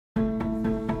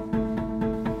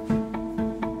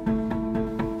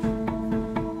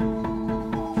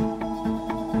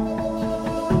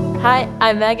Hi,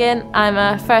 I'm Megan. I'm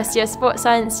a first year sports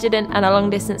science student and a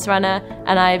long distance runner,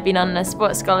 and I've been on a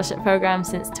sports scholarship programme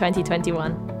since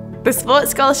 2021. The Sports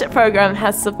Scholarship Programme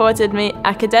has supported me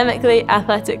academically,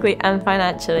 athletically and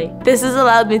financially. This has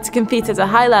allowed me to compete at a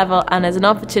high level and is an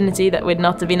opportunity that would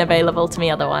not have been available to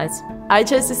me otherwise. I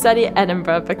chose to study at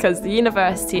Edinburgh because the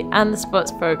university and the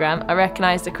sports programme are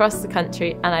recognised across the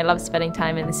country and I love spending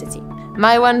time in the city.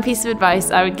 My one piece of advice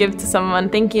I would give to someone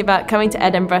thinking about coming to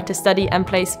Edinburgh to study and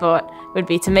play sport would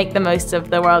be to make the most of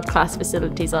the world-class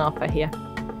facilities on offer here.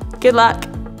 Good luck!